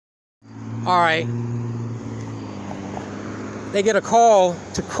All right. They get a call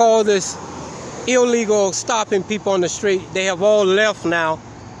to call this illegal stopping people on the street. They have all left now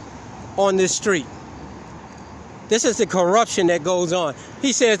on this street. This is the corruption that goes on.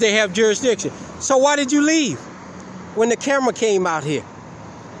 He says they have jurisdiction. So why did you leave when the camera came out here?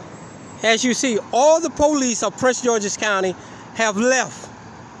 As you see, all the police of Prince George's County have left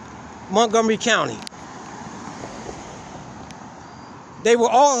Montgomery County. They were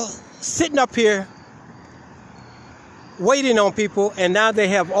all sitting up here waiting on people, and now they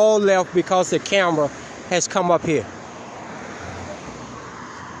have all left because the camera has come up here.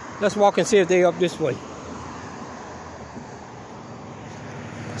 Let's walk and see if they're up this way.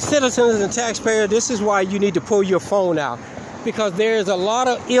 Citizens and taxpayers, this is why you need to pull your phone out, because there's a lot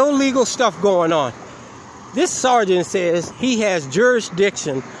of illegal stuff going on. This sergeant says he has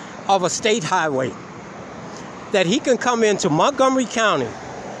jurisdiction of a state highway, that he can come into Montgomery County.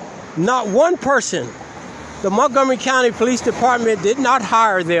 Not one person, the Montgomery County Police Department did not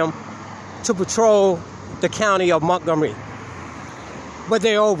hire them to patrol the county of Montgomery, but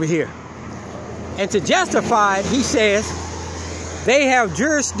they're over here. And to justify it, he says they have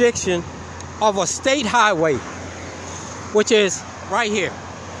jurisdiction of a state highway, which is right here,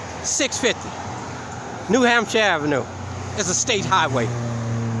 650 New Hampshire Avenue. It's a state highway.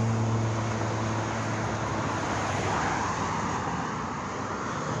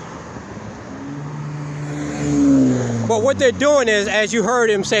 But what they're doing is, as you heard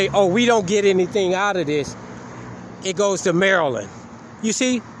him say, oh, we don't get anything out of this. It goes to Maryland. You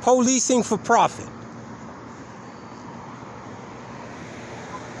see, policing for profit.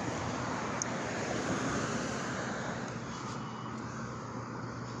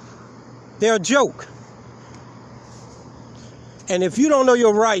 They're a joke. And if you don't know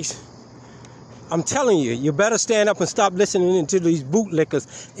your rights, I'm telling you, you better stand up and stop listening to these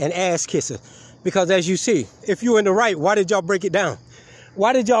bootlickers and ass kissers. Because as you see, if you're in the right, why did y'all break it down?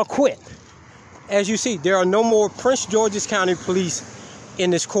 Why did y'all quit? As you see, there are no more Prince George's County police in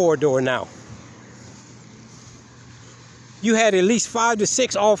this corridor now. You had at least 5 to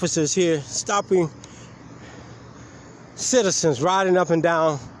 6 officers here stopping citizens riding up and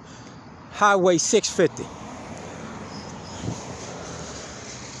down Highway 650.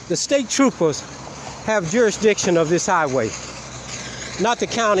 The state troopers have jurisdiction of this highway, not the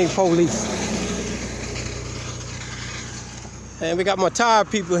county police. And we got my tire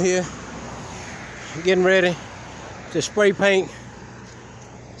people here getting ready to spray paint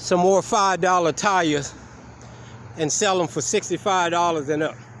some more $5 tires and sell them for $65 and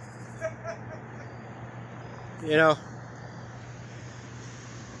up. You know,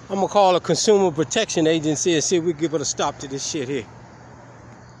 I'm gonna call a consumer protection agency and see if we can put a stop to this shit here.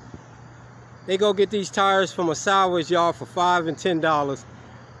 They go get these tires from a salvage yard for $5 and $10,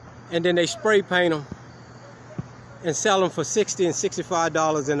 and then they spray paint them and sell them for $60 and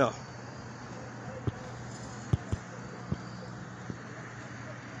 $65 and up.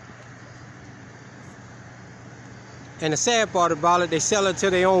 And the sad part about it, they sell it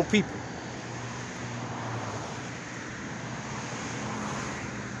to their own people.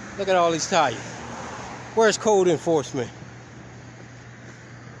 Look at all these tires. Where's code enforcement?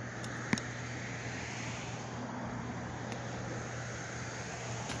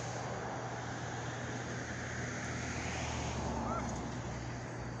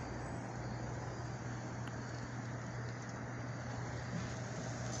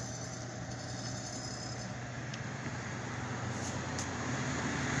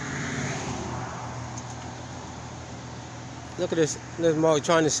 Look at this mug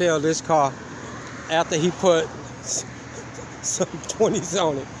trying to sell this car after he put some 20s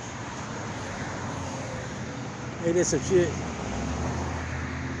on it. Hey, there's some shit.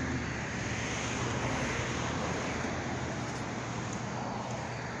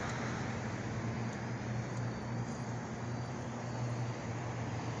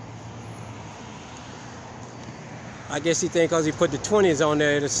 I guess he think because he put the 20s on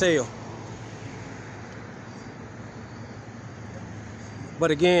there, it'll sell. But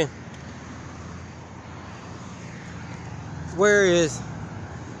again, where is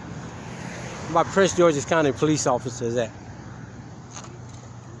my Prince George's County police officers at?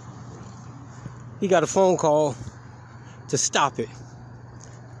 He got a phone call to stop it.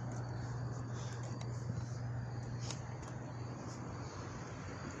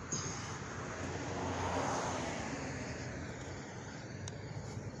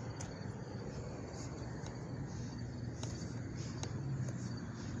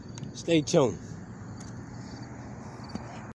 Stay tuned.